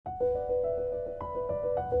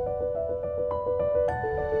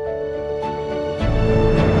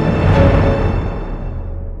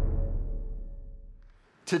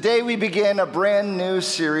Today we begin a brand new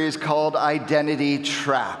series called Identity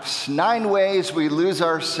Traps. 9 ways we lose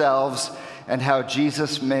ourselves and how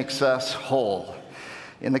Jesus makes us whole.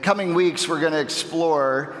 In the coming weeks, we're going to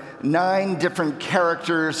explore 9 different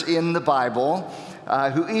characters in the Bible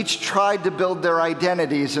who each tried to build their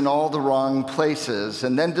identities in all the wrong places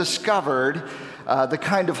and then discovered the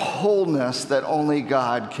kind of wholeness that only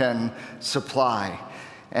God can supply.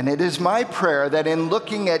 And it is my prayer that in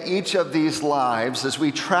looking at each of these lives, as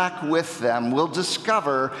we track with them, we'll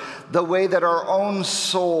discover the way that our own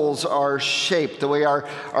souls are shaped, the way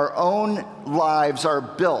our own lives are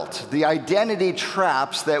built, the identity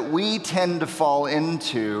traps that we tend to fall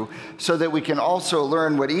into, so that we can also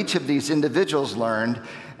learn what each of these individuals learned,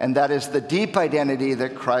 and that is the deep identity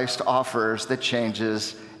that Christ offers that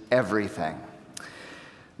changes everything.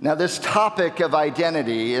 Now, this topic of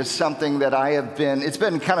identity is something that it's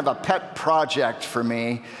been kind of a pet project for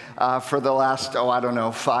me for the last,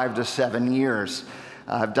 5 to 7 years.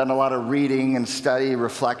 I've done a lot of reading and study,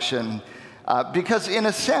 reflection, because in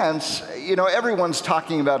a sense, everyone's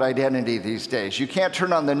talking about identity these days. You can't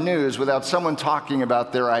turn on the news without someone talking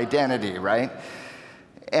about their identity, right?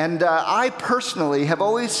 And I personally have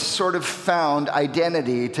always sort of found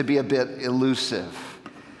identity to be a bit elusive.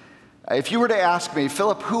 If you were to ask me,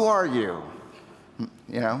 Philip, who are you?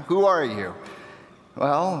 Who are you?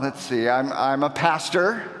 Well, let's see, I'm a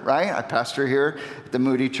pastor, right? I pastor here at the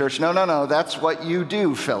Moody Church. No, that's what you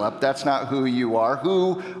do, Philip. That's not who you are.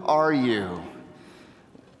 Who are you?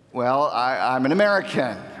 Well, I'm an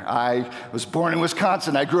American. I was born in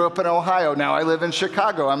Wisconsin. I grew up in Ohio. Now I live in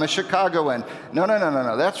Chicago. I'm a Chicagoan. No.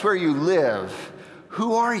 That's where you live.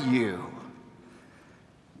 Who are you?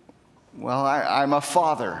 Well, I'm a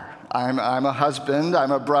father. I'm a husband,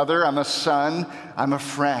 I'm a brother, I'm a son, I'm a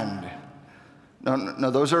friend. No,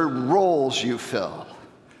 those are roles you fill.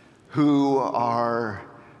 Who are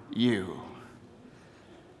you?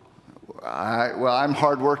 I'm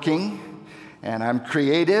hardworking, and I'm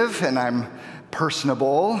creative, and I'm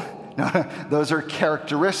personable. No, those are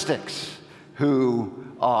characteristics. Who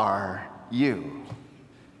are you?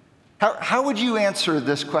 How would you answer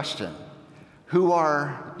this question? Who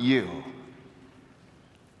are you?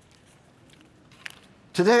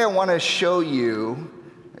 Today I want to share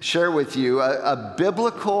with you a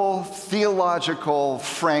biblical, theological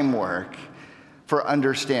framework for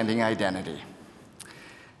understanding identity.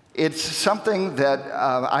 It's something that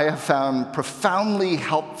I have found profoundly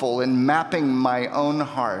helpful in mapping my own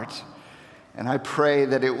heart, and I pray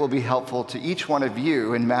that it will be helpful to each one of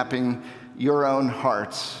you in mapping your own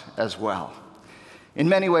hearts as well. In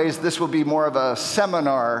many ways, this will be more of a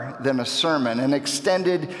seminar than a sermon, an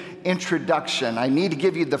extended introduction. I need to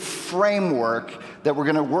give you the framework that we're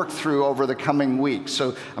going to work through over the coming weeks.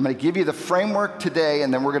 So I'm going to give you the framework today,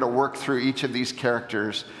 and then we're going to work through each of these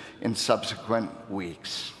characters in subsequent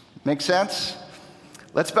weeks. Make sense?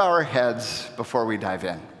 Let's bow our heads before we dive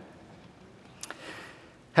in.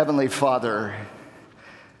 Heavenly Father,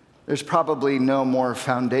 there's probably no more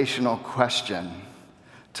foundational question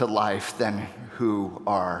to life than who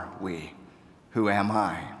are we? Who am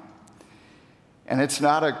I? And it's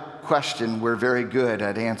not a question we're very good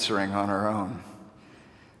at answering on our own.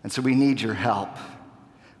 And so we need your help.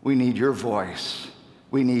 We need your voice.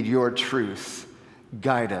 We need your truth.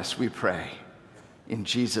 Guide us, we pray. In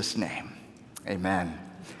Jesus' name, amen.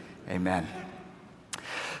 Amen.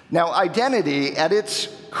 Now, identity at its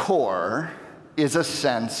core is a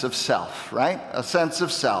sense of self, right? A sense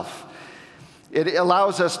of self. It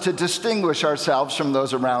allows us to distinguish ourselves from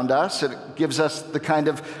those around us. It gives us the kind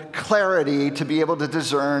of clarity to be able to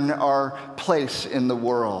discern our place in the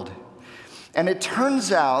world. And it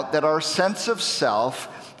turns out that our sense of self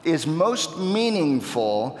is most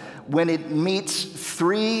meaningful when it meets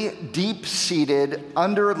 3 deep-seated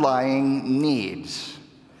underlying needs.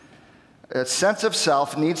 A sense of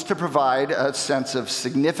self needs to provide a sense of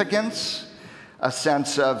significance, a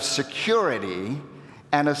sense of security,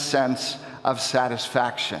 and a sense of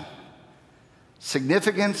satisfaction.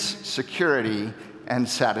 Significance, security, and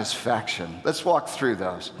satisfaction. Let's walk through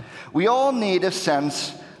those. We all need a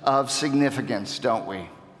sense of significance, don't we?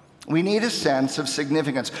 We need a sense of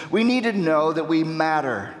significance. We need to know that we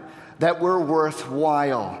matter, that we're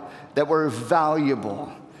worthwhile, that we're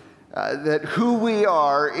valuable, that who we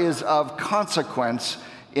are is of consequence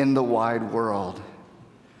in the wide world.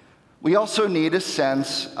 We also need a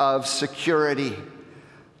sense of security,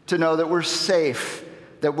 to know that we're safe,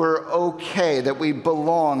 that we're okay, that we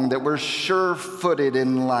belong, that we're sure-footed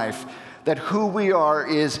in life, that who we are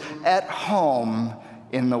is at home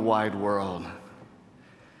in the wide world.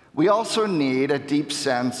 We also need a deep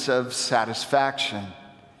sense of satisfaction.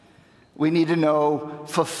 We need to know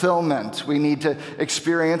fulfillment. We need to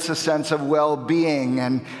experience a sense of well-being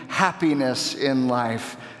and happiness in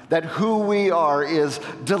life, that who we are is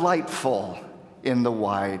delightful in the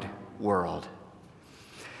wide world.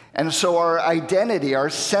 And so our identity, our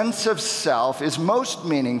sense of self, is most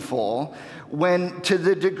meaningful when, to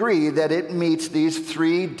the degree that it meets these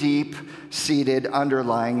three deep-seated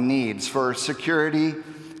underlying needs for security,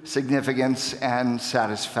 significance, and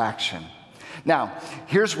satisfaction. Now,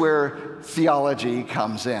 here's where theology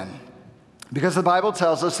comes in. Because the Bible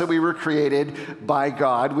tells us that we were created by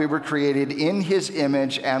God. We were created in his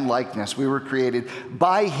image and likeness. We were created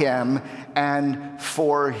by him and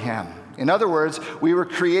for him. In other words, we were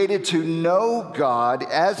created to know God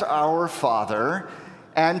as our Father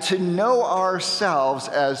and to know ourselves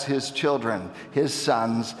as his children, his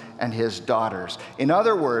sons and his daughters. In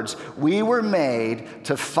other words, we were made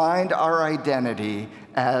to find our identity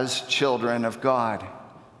as children of God,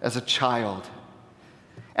 as a child.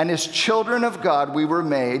 And as children of God, we were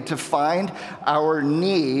made to find our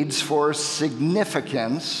needs for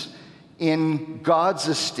significance in God's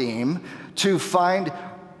esteem, to find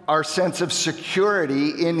our sense of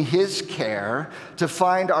security in his care, to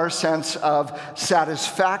find our sense of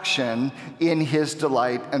satisfaction in his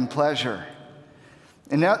delight and pleasure.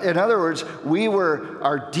 In other words,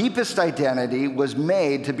 our deepest identity was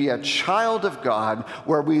made to be a child of God,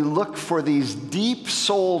 where we look for these deep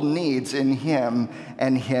soul needs in him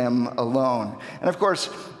and him alone. And of course,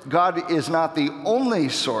 God is not the only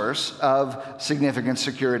source of significant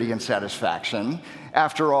security and satisfaction.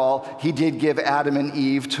 After all, he did give Adam and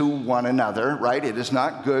Eve to one another, right? It is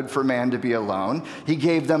not good for man to be alone. He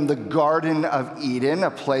gave them the Garden of Eden, a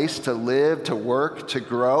place to live, to work, to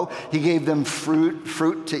grow. He gave them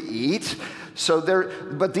fruit to eat.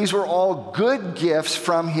 But these were all good gifts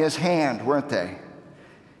from his hand, weren't they?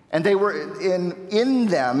 And they were in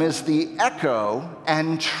them is the echo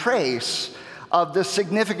and trace of the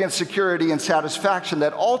significant security and satisfaction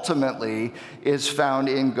that ultimately is found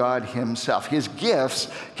in God himself. His gifts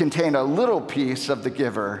contain a little piece of the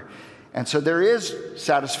giver. And so there is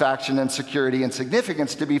satisfaction and security and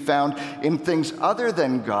significance to be found in things other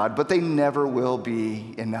than God, but they never will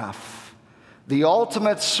be enough. The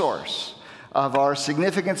ultimate source of our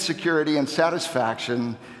significant security and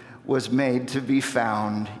satisfaction was made to be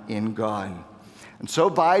found in God. And so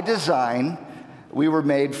by design, we were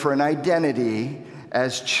made for an identity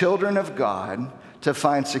as children of God to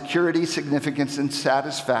find security, significance, and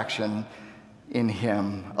satisfaction in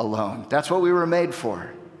him alone. That's what we were made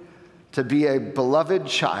for, to be a beloved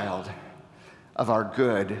child of our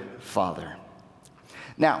good Father.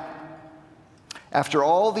 Now, after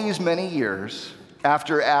all these many years,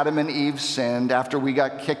 after Adam and Eve sinned, after we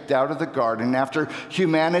got kicked out of the garden, after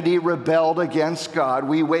humanity rebelled against God,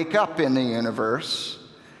 we wake up in the universe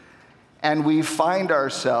and we find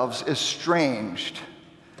ourselves estranged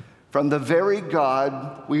from the very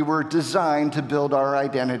God we were designed to build our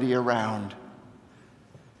identity around.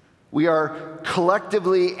 We are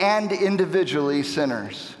collectively and individually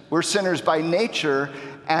sinners. We're sinners by nature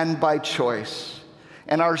and by choice.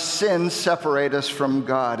 And our sins separate us from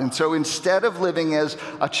God. And so instead of living as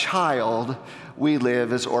a child, we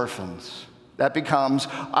live as orphans. That becomes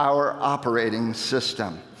our operating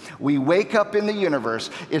system. We wake up in the universe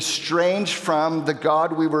estranged from the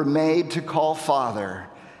God we were made to call Father.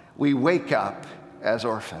 We wake up as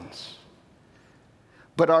orphans.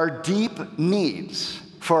 But our deep needs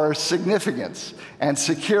for significance and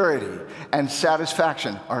security and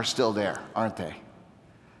satisfaction are still there, aren't they?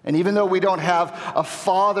 And even though we don't have a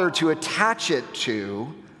father to attach it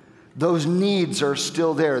to, those needs are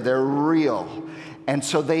still there. They're real. And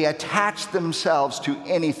so they attach themselves to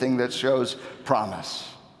anything that shows promise.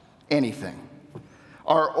 Anything.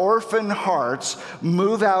 Our orphan hearts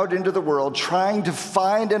move out into the world trying to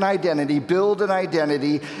find an identity, build an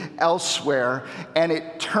identity elsewhere. And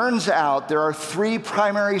it turns out there are three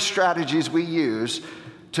primary strategies we use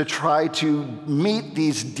to try to meet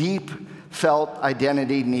these deep felt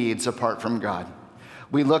identity needs apart from God.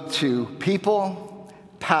 We look to people,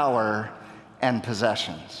 power, and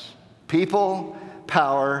possessions. People,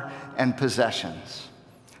 power, and possessions.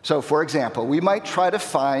 So, for example, we might try to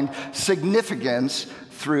find significance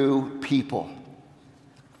through people.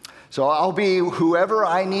 So I'll be whoever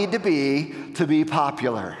I need to be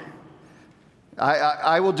popular.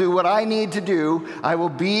 I will do what I need to do. I will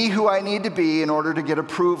be who I need to be in order to get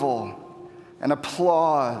approval and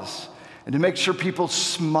applause and to make sure people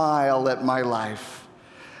smile at my life.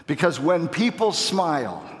 Because when people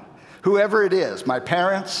smile, whoever it is, my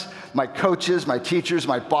parents, my coaches, my teachers,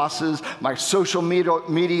 my bosses, my social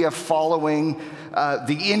media following,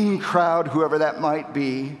 the in crowd, whoever that might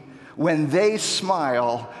be, When they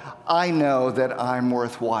smile, I know that I'm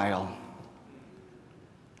worthwhile.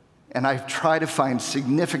 And I try to find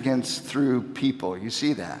significance through people. You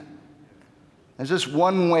see that? There's just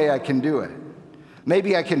one way I can do it.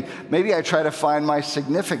 Maybe I try to find my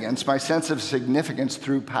significance, my sense of significance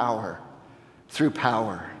through power. Through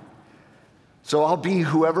power. So I'll be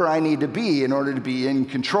whoever I need to be in order to be in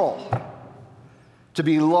control, to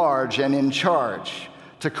be large and in charge,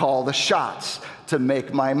 to call the shots, to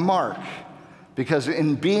make my mark. Because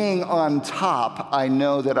in being on top, I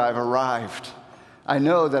know that I've arrived. I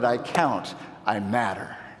know that I count. I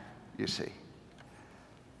matter, you see.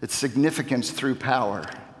 It's significance through power.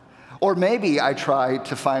 Or maybe I try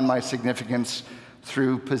to find my significance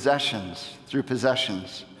through possessions.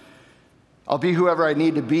 I'll be whoever I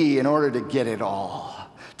need to be in order to get it all,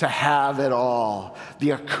 to have it all, the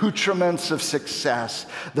accoutrements of success,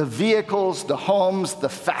 the vehicles, the homes, the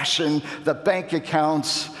fashion, the bank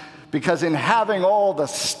accounts, because in having all the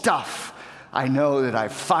stuff, I know that I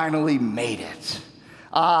finally made it.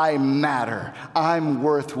 I matter. I'm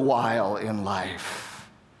worthwhile in life.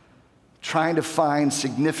 Trying to find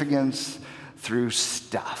significance through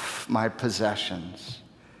stuff, my possessions.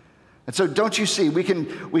 And so don't you see, we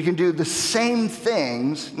can do the same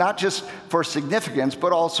things, not just for significance,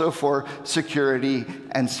 but also for security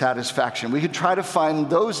and satisfaction. We could try to find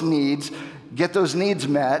those needs, get those needs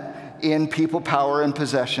met in people, power, and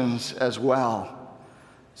possessions as well.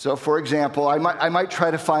 So for example, I might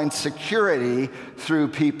try to find security through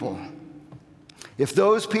people. If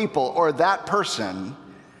those people or that person,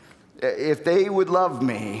 if they would love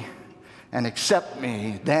me and accept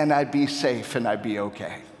me, then I'd be safe and I'd be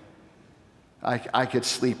okay. I could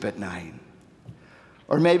sleep at night.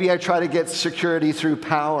 Or maybe I try to get security through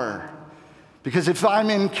power. Because if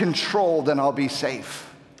I'm in control, then I'll be safe.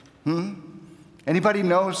 Anybody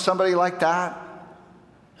know somebody like that?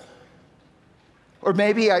 Or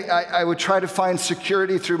maybe I would try to find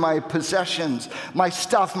security through my possessions, my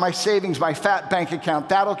stuff, my savings, my fat bank account.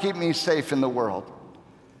 That'll keep me safe in the world.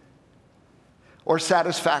 Or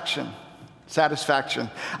satisfaction.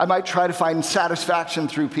 I might try to find satisfaction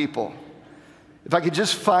through people. If I could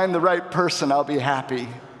just find the right person, I'll be happy.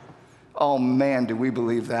 Oh man, do we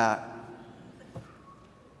believe that?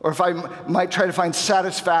 Or if I might try to find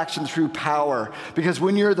satisfaction through power, because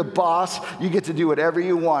when you're the boss, you get to do whatever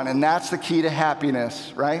you want, and that's the key to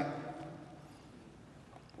happiness, right?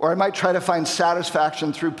 Or I might try to find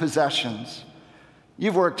satisfaction through possessions.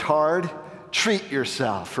 You've worked hard, treat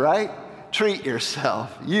yourself, right? Treat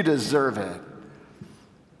yourself. You deserve it.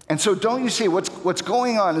 And so don't you see what's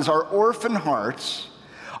going on is our orphan hearts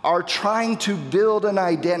are trying to build an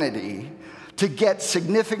identity to get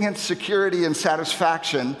significant security and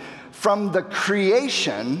satisfaction from the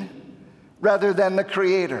creation rather than the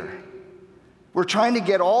creator. We're trying to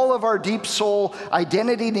get all of our deep soul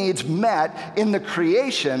identity needs met in the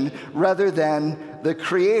creation rather than the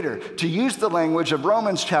creator. To use the language of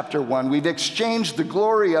Romans chapter 1, we've exchanged the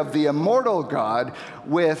glory of the immortal God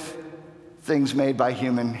with things made by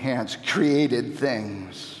human hands, created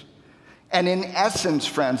things. And in essence,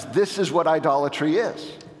 friends, this is what idolatry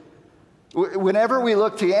is. Whenever we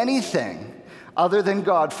look to anything other than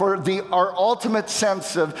God for our ultimate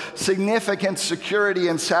sense of significance, security,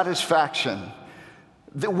 and satisfaction,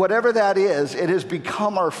 whatever that is, it has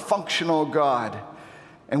become our functional God.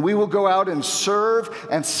 And we will go out and serve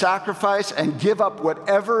and sacrifice and give up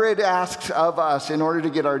whatever it asks of us in order to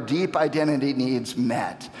get our deep identity needs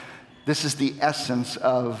met. This is the essence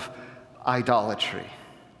of idolatry.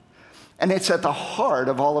 And it's at the heart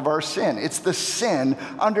of all of our sin. It's the sin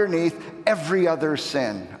underneath every other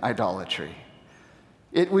sin, idolatry.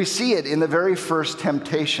 We see it in the very first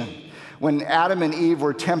temptation. When Adam and Eve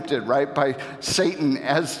were tempted, right, by Satan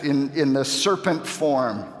as in the serpent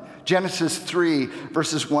form. Genesis 3,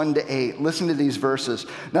 verses 1 to 8. Listen to these verses.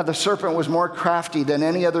 Now the serpent was more crafty than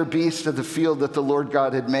any other beast of the field that the Lord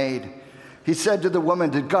God had made. He said to the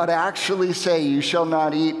woman, did God actually say, you shall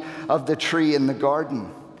not eat of the tree in the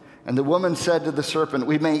garden? And the woman said to the serpent,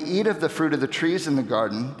 we may eat of the fruit of the trees in the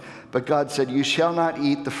garden, but God said, you shall not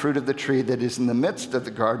eat the fruit of the tree that is in the midst of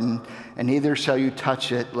the garden, and neither shall you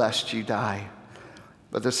touch it, lest you die.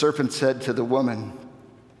 But the serpent said to the woman,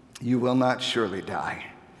 you will not surely die.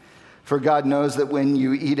 For God knows that when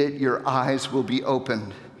you eat it, your eyes will be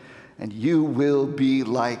opened, and you will be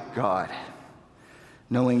like God,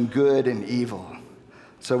 knowing good and evil.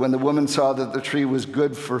 So when the woman saw that the tree was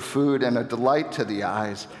good for food and a delight to the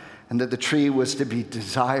eyes, and that the tree was to be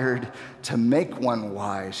desired to make one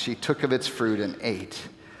wise, she took of its fruit and ate.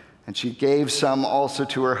 And she gave some also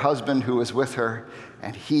to her husband who was with her,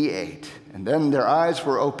 and he ate. And then their eyes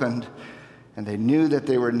were opened, and they knew that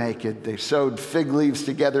they were naked. They sewed fig leaves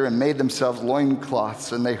together and made themselves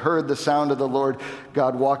loincloths. And they heard the sound of the Lord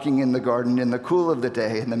God walking in the garden in the cool of the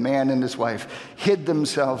day. And the man and his wife hid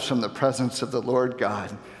themselves from the presence of the Lord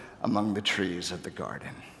God among the trees of the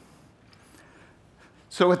garden.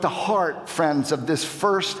 So at the heart, friends, of this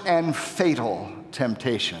first and fatal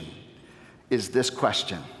temptation is this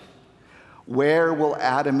question: where will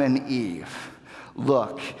Adam and Eve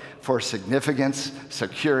look for significance,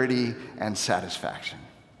 security, and satisfaction?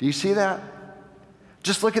 Do you see that?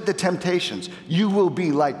 Just look at the temptations. You will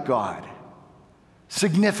be like God.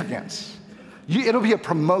 Significance. It'll be a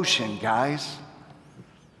promotion, guys.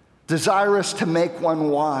 Desirous to make one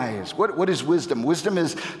wise. What is wisdom? Wisdom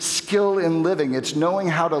is skill in living. It's knowing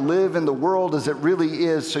how to live in the world as it really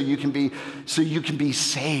is so you can be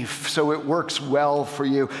safe, so it works well for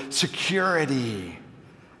you. Security.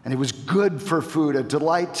 And it was good for food, a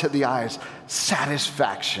delight to the eyes.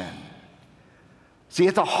 Satisfaction. See,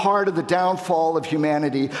 at the heart of the downfall of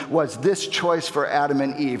humanity was this choice for Adam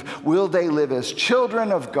and Eve. Will they live as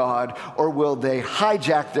children of God, or will they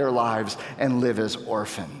hijack their lives and live as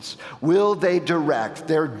orphans? Will they direct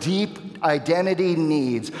their deep identity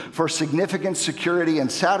needs for significant security and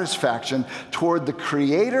satisfaction toward the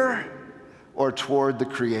Creator or toward the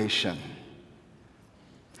creation?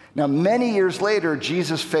 Now, many years later,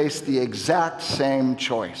 Jesus faced the exact same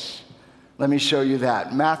choice. Let me show you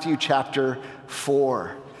that. Matthew chapter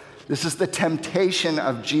 4. This is the temptation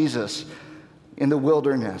of Jesus in the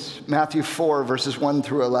wilderness. Matthew 4, verses 1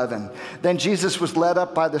 through 11. Then Jesus was led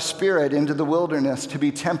up by the Spirit into the wilderness to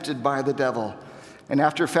be tempted by the devil. And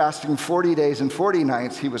after fasting 40 days and 40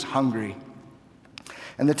 nights, he was hungry.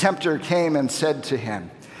 And the tempter came and said to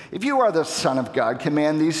him, "If you are the Son of God,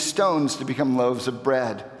 command these stones to become loaves of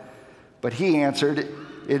bread." But he answered,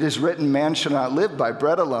 "It is written, man shall not live by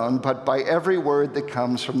bread alone, but by every word that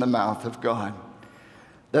comes from the mouth of God."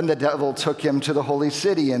 Then the devil took him to the holy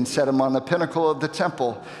city and set him on the pinnacle of the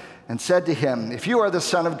temple and said to him, "If you are the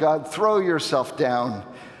Son of God, throw yourself down.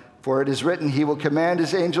 For it is written, he will command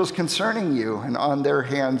his angels concerning you, and on their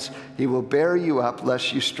hands he will bear you up,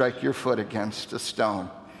 lest you strike your foot against a stone."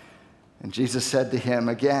 And Jesus said to him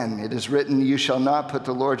again, "It is written, you shall not put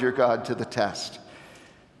the Lord your God to the test."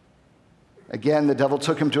 Again, the devil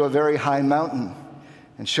took him to a very high mountain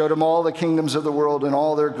and showed him all the kingdoms of the world and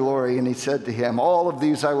all their glory. And he said to him, "All of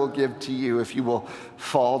these I will give to you if you will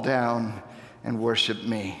fall down and worship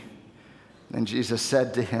me." Then Jesus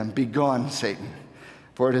said to him, "Begone, Satan,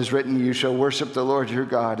 for it is written, you shall worship the Lord your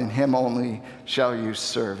God, and him only shall you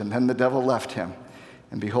serve." And then the devil left him,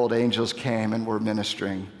 and behold, angels came and were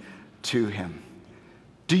ministering to him.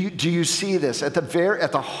 Do you see this? At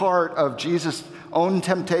the heart of Jesus' own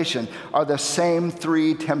temptation are the same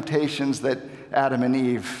three temptations that Adam and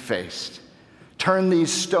Eve faced. Turn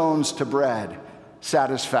these stones to bread,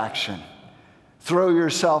 satisfaction. Throw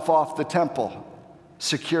yourself off the temple,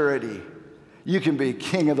 security. You can be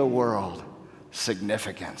king of the world,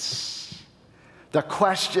 significance. The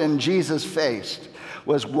question Jesus faced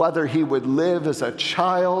was whether he would live as a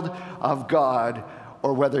child of God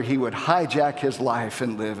or whether he would hijack his life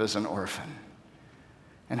and live as an orphan.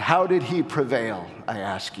 And how did he prevail, I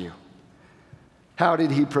ask you? How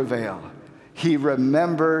did he prevail? He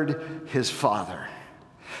remembered his father.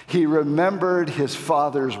 He remembered his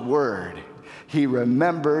father's word. He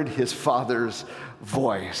remembered his father's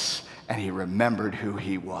voice. And he remembered who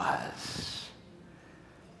he was.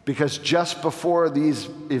 Because just before these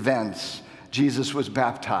events, Jesus was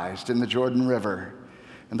baptized in the Jordan River.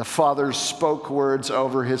 And the Father spoke words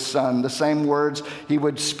over his Son, the same words he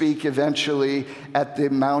would speak eventually at the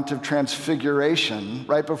Mount of Transfiguration,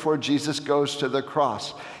 right before Jesus goes to the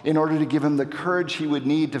cross, in order to give him the courage he would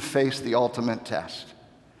need to face the ultimate test.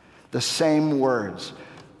 The same words.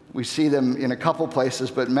 We see them in a couple places,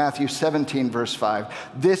 but Matthew 17, verse 5.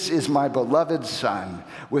 "This is my beloved Son,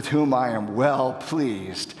 with whom I am well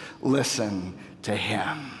pleased. Listen to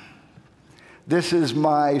him." This is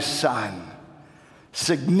my Son.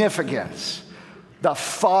 Significance, the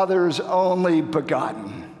Father's only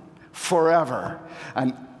begotten, forever,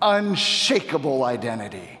 an unshakable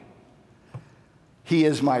identity. He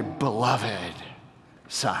is my beloved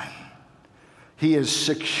Son. He is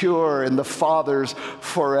secure in the Father's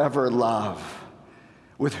forever love,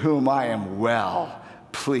 with whom I am well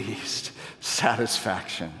pleased,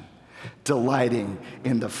 satisfaction, delighting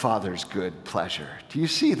in the Father's good pleasure. Do you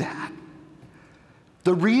see that?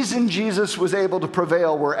 The reason Jesus was able to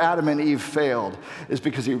prevail where Adam and Eve failed is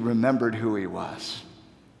because he remembered who he was.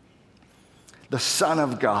 The Son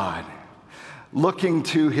of God, looking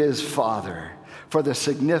to his Father for the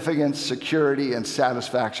significance, security, and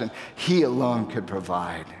satisfaction he alone could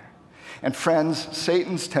provide. And friends,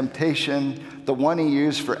 Satan's temptation, the one he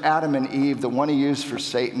used for Adam and Eve, the one he used for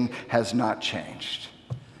Satan, has not changed.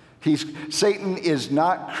 Satan is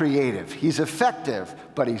not creative. He's effective,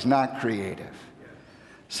 but he's not creative.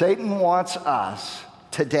 Satan wants us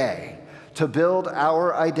today to build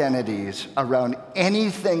our identities around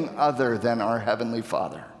anything other than our Heavenly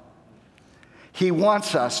Father. He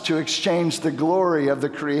wants us to exchange the glory of the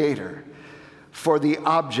Creator for the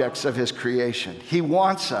objects of his creation. He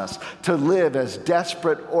wants us to live as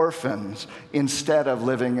desperate orphans instead of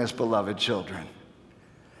living as beloved children.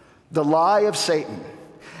 The lie of Satan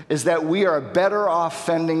is that we are better off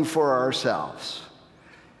fending for ourselves.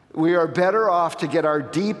 We are better off to get our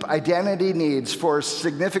deep identity needs for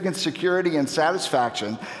significant security and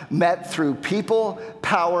satisfaction met through people,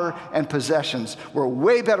 power, and possessions. We're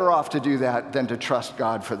way better off to do that than to trust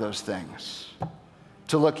God for those things,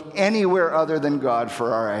 to look anywhere other than God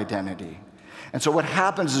for our identity. And so what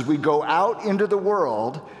happens is we go out into the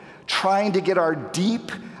world trying to get our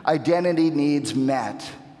deep identity needs met.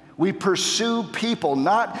 We pursue people,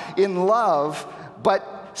 not in love,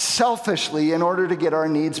 but selfishly in order to get our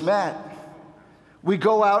needs met. We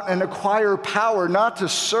go out and acquire power, not to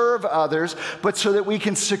serve others, but so that we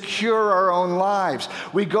can secure our own lives.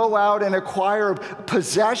 We go out and acquire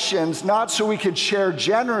possessions, not so we can share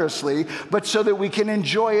generously, but so that we can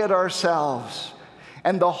enjoy it ourselves.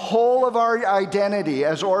 And the whole of our identity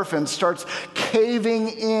as orphans starts caving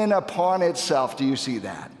in upon itself. Do you see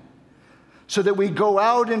that? So that we go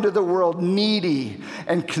out into the world needy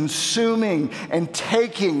and consuming and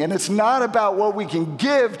taking. And it's not about what we can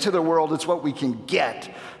give to the world, it's what we can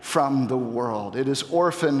get from the world. It is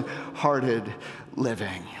orphan-hearted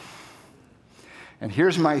living. And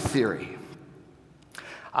here's my theory.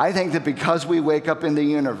 I think that because we wake up in the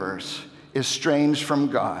universe estranged from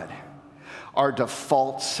God, our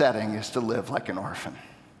default setting is to live like an orphan.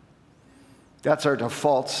 That's our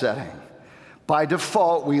default setting. By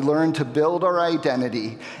default, we learn to build our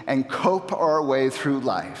identity and cope our way through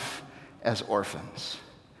life as orphans.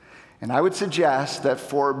 And I would suggest that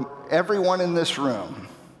for everyone in this room,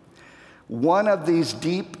 one of these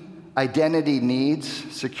deep identity needs,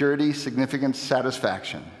 security, significance,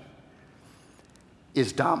 satisfaction,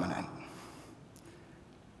 is dominant.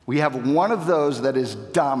 We have one of those that is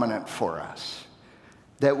dominant for us,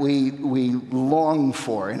 that we long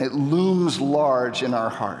for, and it looms large in our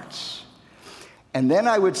hearts. And then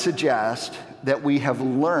I would suggest that we have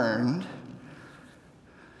learned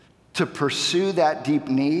to pursue that deep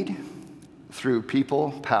need through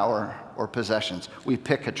people, power, or possessions. We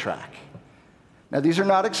pick a track. Now, these are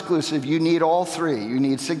not exclusive. You need all three. You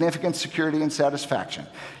need significance, security, and satisfaction.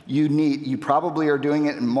 You probably are doing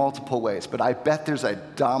it in multiple ways, but I bet there's a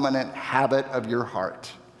dominant habit of your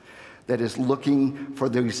heart that is looking for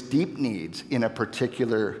those deep needs in a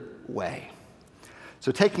particular way.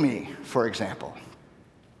 So take me, for example.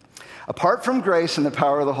 Apart from grace and the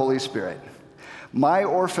power of the Holy Spirit, my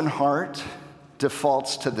orphan heart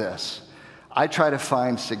defaults to this. I try to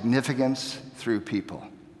find significance through people.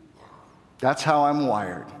 That's how I'm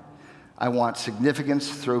wired. I want significance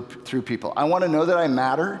through people. I want to know that I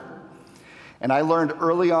matter. And I learned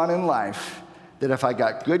early on in life that if I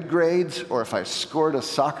got good grades or if I scored a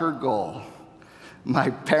soccer goal, my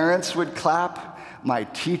parents would clap, my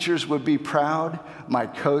teachers would be proud, my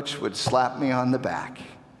coach would slap me on the back.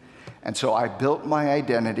 And so I built my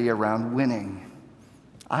identity around winning.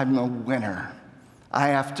 I'm a winner. I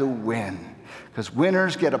have to win. Because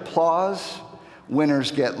winners get applause,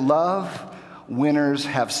 winners get love, winners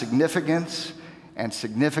have significance, and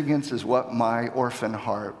significance is what my orphan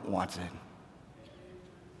heart wanted.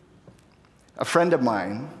 A friend of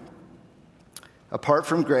mine, apart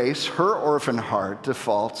from grace, her orphan heart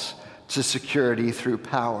defaults to security through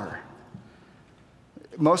power.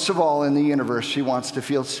 Most of all in the universe, she wants to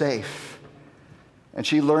feel safe. And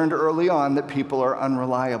she learned early on that people are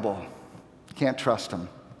unreliable. Can't trust them.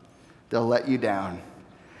 They'll let you down.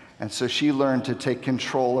 And so she learned to take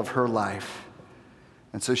control of her life.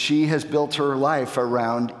 And so she has built her life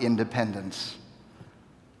around independence.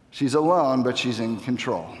 She's alone, but she's in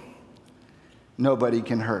control. Nobody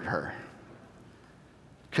can hurt her.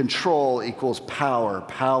 Control equals power.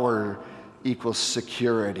 Power equals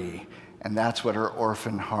security. And that's what her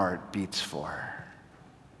orphan heart beats for.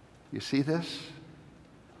 You see this?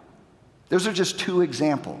 Those are just two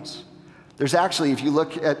examples. There's actually, if you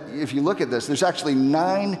look at this, there's actually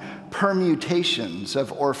 9 permutations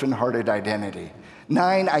of orphan-hearted identity.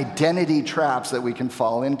 9 identity traps that we can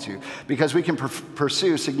fall into because we can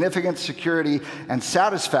pursue significance, security, and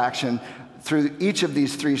satisfaction through each of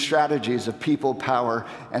these 3 strategies of people, power,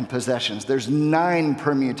 and possessions. There's 9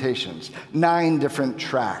 permutations, 9 different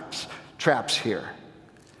tracks traps here.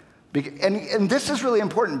 And this is really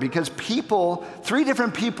important because three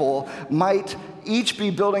different people might each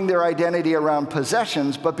be building their identity around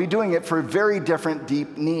possessions, but be doing it for very different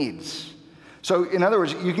deep needs. So in other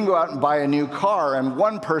words, you can go out and buy a new car, and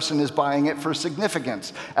one person is buying it for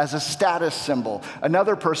significance, as a status symbol.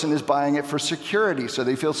 Another person is buying it for security, so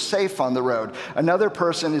they feel safe on the road. Another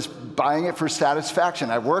person is buying it for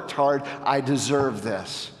satisfaction. I've worked hard, I deserve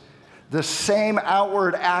this. The same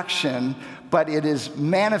outward action, but it is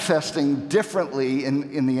manifesting differently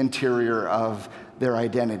in the interior of their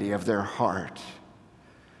identity, of their heart.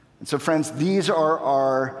 And so friends, these are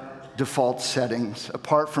our default settings,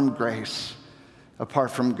 apart from grace,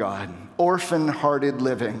 apart from God. Orphan-hearted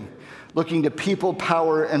living, looking to people,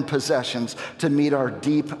 power, and possessions to meet our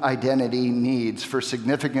deep identity needs for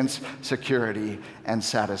significance, security, and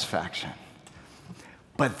satisfaction.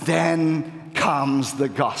 But then comes the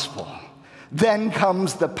gospel. Then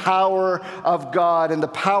comes the power of God and the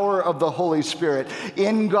power of the Holy Spirit.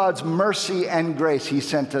 In God's mercy and grace, he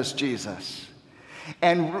sent us Jesus.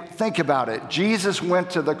 And think about it. Jesus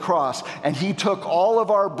went to the cross and he took all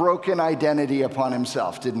of our broken identity upon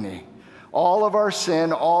himself, didn't he? All of our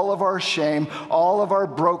sin, all of our shame, all of our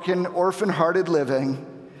broken, orphan-hearted living.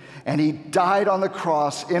 And he died on the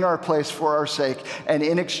cross in our place for our sake, and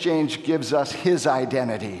in exchange gives us his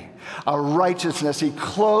identity, a righteousness. He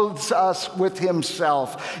clothes us with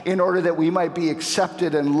himself in order that we might be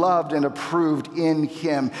accepted and loved and approved in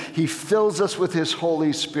him. He fills us with his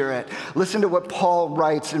Holy Spirit. Listen to what Paul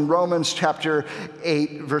writes in Romans chapter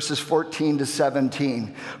 8, verses 14 to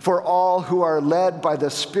 17. For all who are led by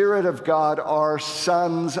the Spirit of God are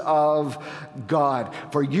sons of God.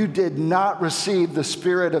 For you did not receive the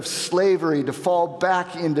spirit of slavery to fall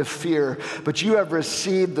back into fear, but you have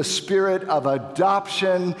received the spirit of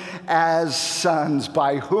adoption as sons,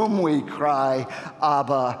 by whom we cry,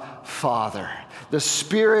 Abba, Father. The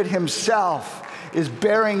Spirit himself is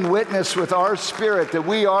bearing witness with our spirit that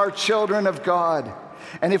we are children of God.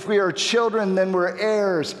 And if we are children, then we're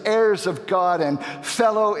heirs, heirs of God and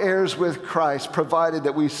fellow heirs with Christ, provided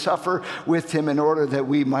that we suffer with him in order that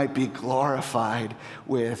we might be glorified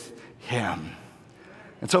with him.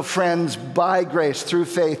 And so, friends, by grace, through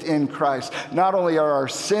faith in Christ, not only are our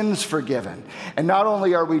sins forgiven, and not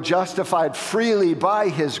only are we justified freely by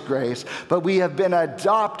his grace, but we have been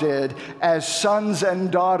adopted as sons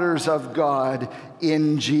and daughters of God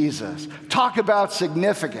in Jesus. Talk about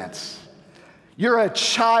significance. You're a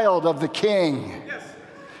child of the King. Yes.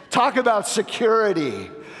 Talk about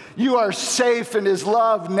security. You are safe in his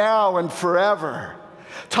love now and forever.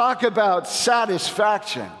 Talk about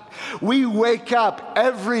satisfaction. We wake up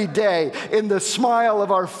every day in the smile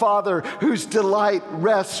of our Father, whose delight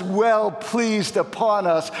rests well pleased upon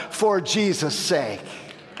us for Jesus' sake.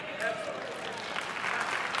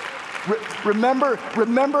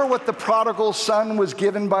 Remember what the prodigal son was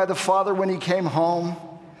given by the father when he came home?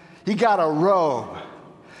 He got a robe,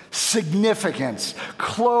 significance,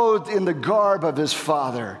 clothed in the garb of his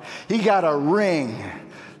father. He got a ring,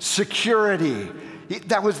 security.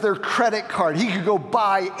 That was their credit card. He could go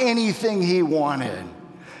buy anything he wanted.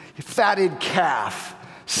 Fatted calf,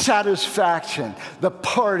 satisfaction, the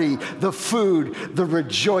party, the food, the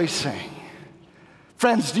rejoicing.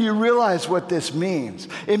 Friends, do you realize what this means?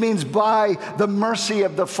 It means by the mercy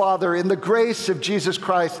of the Father, in the grace of Jesus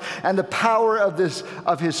Christ, and the power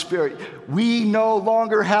of his Spirit, we no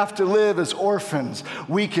longer have to live as orphans.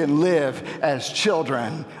 We can live as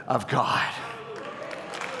children of God.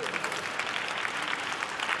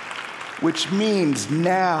 Which means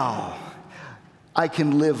now I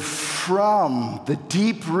can live from the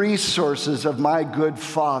deep resources of my good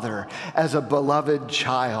Father as a beloved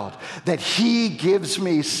child, that he gives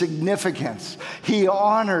me significance. He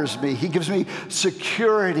honors me. He gives me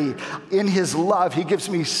security in his love. He gives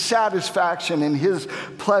me satisfaction in his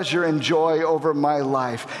pleasure and joy over my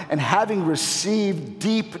life. And having received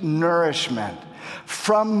deep nourishment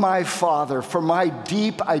from my Father for my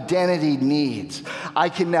deep identity needs, I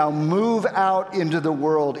can now move out into the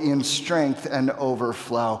world in strength and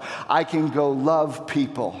overflow. I can go love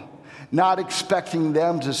people, not expecting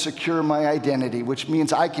them to secure my identity, which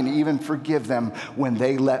means I can even forgive them when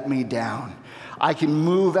they let me down. I can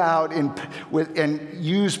move out and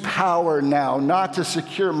use power now, not to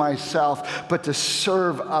secure myself, but to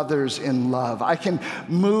serve others in love. I can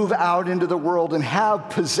move out into the world and have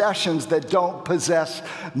possessions that don't possess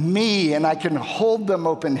me, and I can hold them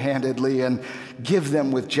open-handedly and give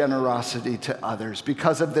them with generosity to others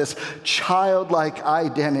because of this childlike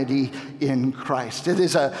identity in Christ. It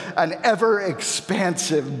is an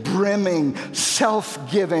ever-expansive, brimming,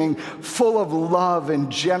 self-giving, full of love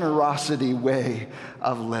and generosity way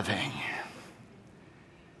of living.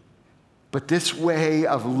 But this way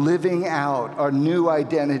of living out our new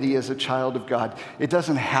identity as a child of God, it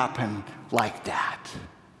doesn't happen like that.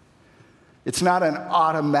 It's not an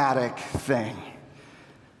automatic thing.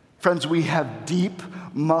 Friends, we have deep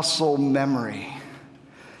muscle memory,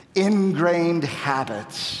 ingrained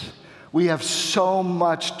habits. We have so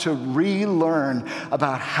much to relearn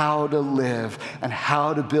about how to live and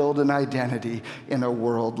how to build an identity in a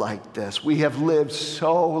world like this. We have lived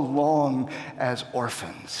so long as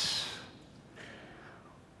orphans.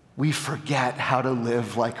 We forget how to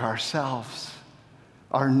live like ourselves,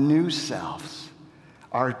 our new selves,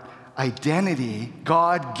 our identity,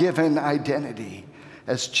 God-given identity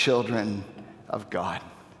as children of God.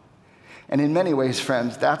 And in many ways,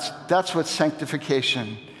 friends, that's what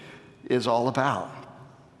sanctification is all about.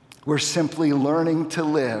 We're simply learning to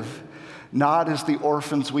live not as the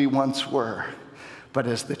orphans we once were, but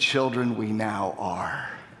as the children we now are.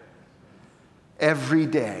 Every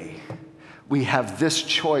day, we have this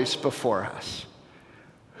choice before us.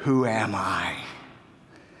 Who am I?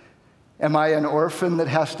 Am I an orphan that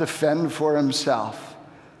has to fend for himself,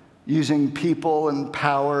 using people and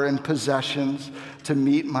power and possessions to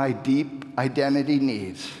meet my deep identity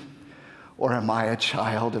needs? Or am I a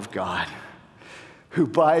child of God who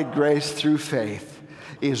by grace through faith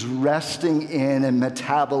is resting in and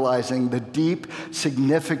metabolizing the deep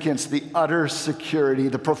significance, the utter security,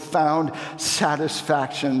 the profound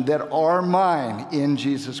satisfaction that are mine in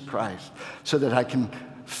Jesus Christ, so that I can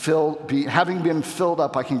having been filled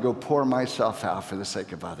up, I can go pour myself out for the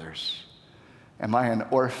sake of others. Am I an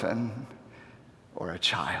orphan or a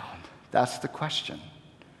child? That's the question.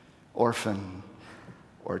 Orphan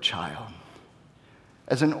or child.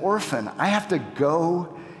 As an orphan, I have to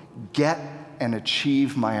go get and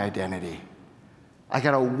achieve my identity. I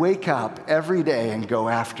got to wake up every day and go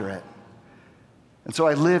after it. And so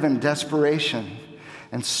I live in desperation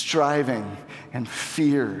and striving and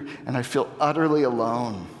fear, and I feel utterly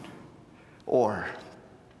alone. Or,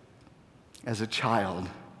 as a child,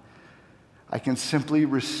 I can simply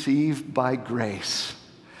receive by grace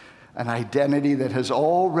an identity that has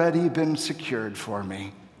already been secured for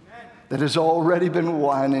me, that has already been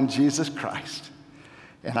won in Jesus Christ,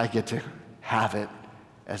 and I get to have it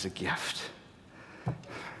as a gift.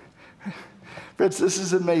 Friends, this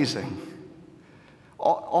is amazing.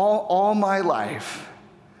 All my life,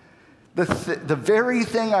 the very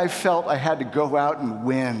thing I felt I had to go out and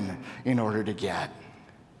win in order to get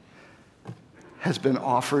has been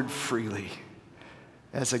offered freely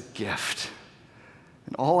as a gift.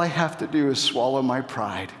 And all I have to do is swallow my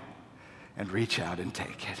pride and reach out and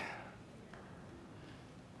take it.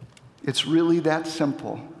 It's really that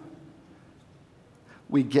simple.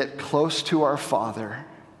 We get close to our Father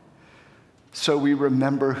so we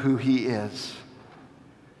remember who He is,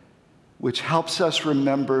 which helps us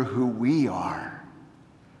remember who we are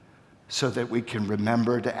so that we can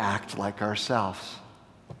remember to act like ourselves.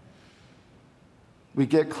 We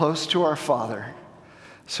get close to our Father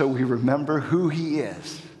so we remember who He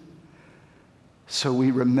is, so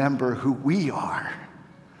we remember who we are,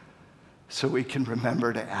 so we can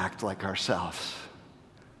remember to act like ourselves.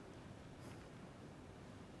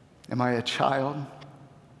 Am I a child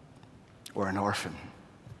or an orphan?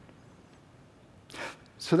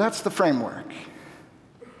 So that's the framework.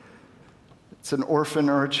 It's an orphan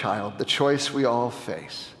or a child, the choice we all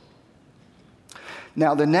face.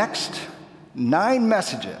 Now, the next 9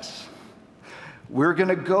 messages, we're going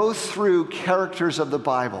to go through characters of the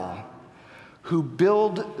Bible who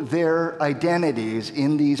build their identities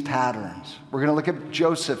in these patterns. We're going to look at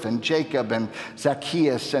Joseph and Jacob and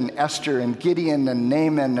Zacchaeus and Esther and Gideon and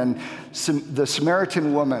Naaman and the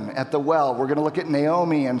Samaritan woman at the well. We're going to look at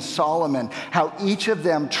Naomi and Solomon, how each of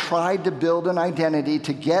them tried to build an identity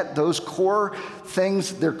to get those core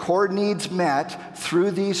things, their core needs met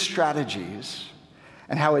through these strategies,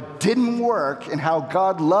 and how it didn't work and how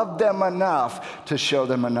God loved them enough to show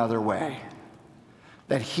them another way.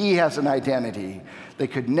 That He has an identity they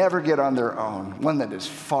could never get on their own, one that is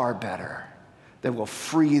far better, that will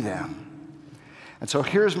free them. And so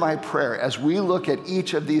here's my prayer. As we look at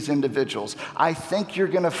each of these individuals, I think you're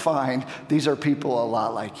going to find these are people a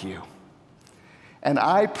lot like you. And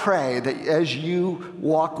I pray that as you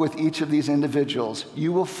walk with each of these individuals,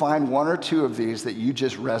 you will find 1 or 2 of these that you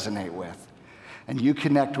just resonate with and you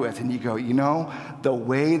connect with, and you go, you know, the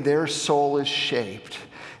way their soul is shaped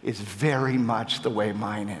is very much the way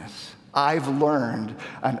mine is. I've learned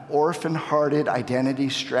an orphan-hearted identity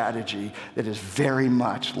strategy that is very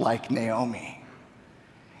much like Naomi.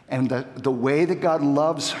 And the way that God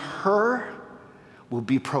loves her will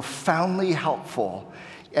be profoundly helpful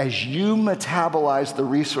as you metabolize the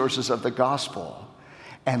resources of the gospel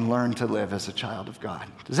and learn to live as a child of God.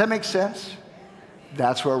 Does that make sense?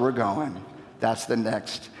 That's where we're going. That's the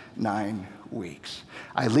next 9 weeks.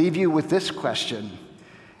 I leave you with this question,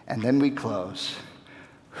 and then we close.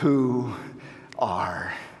 Who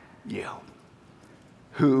are you?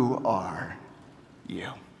 Who are you?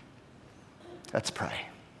 Let's pray.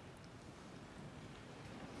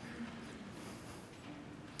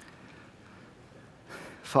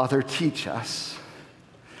 Father, teach us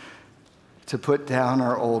to put down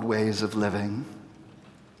our old ways of living,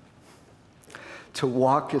 to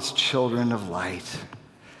walk as children of light,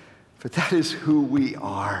 for that is who we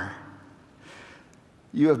are.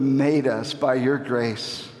 You have made us, by your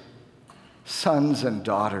grace, sons and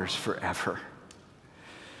daughters forever.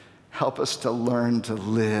 Help us to learn to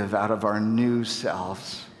live out of our new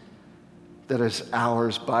selves that is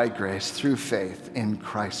ours by grace through faith in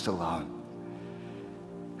Christ alone.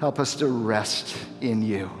 Help us to rest in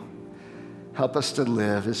you. Help us to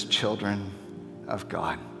live as children of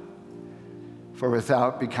God. For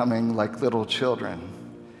without becoming like little children,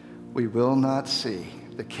 we will not see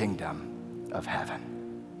the kingdom of heaven.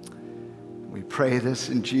 We pray this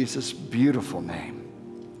in Jesus' beautiful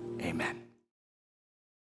name. Amen.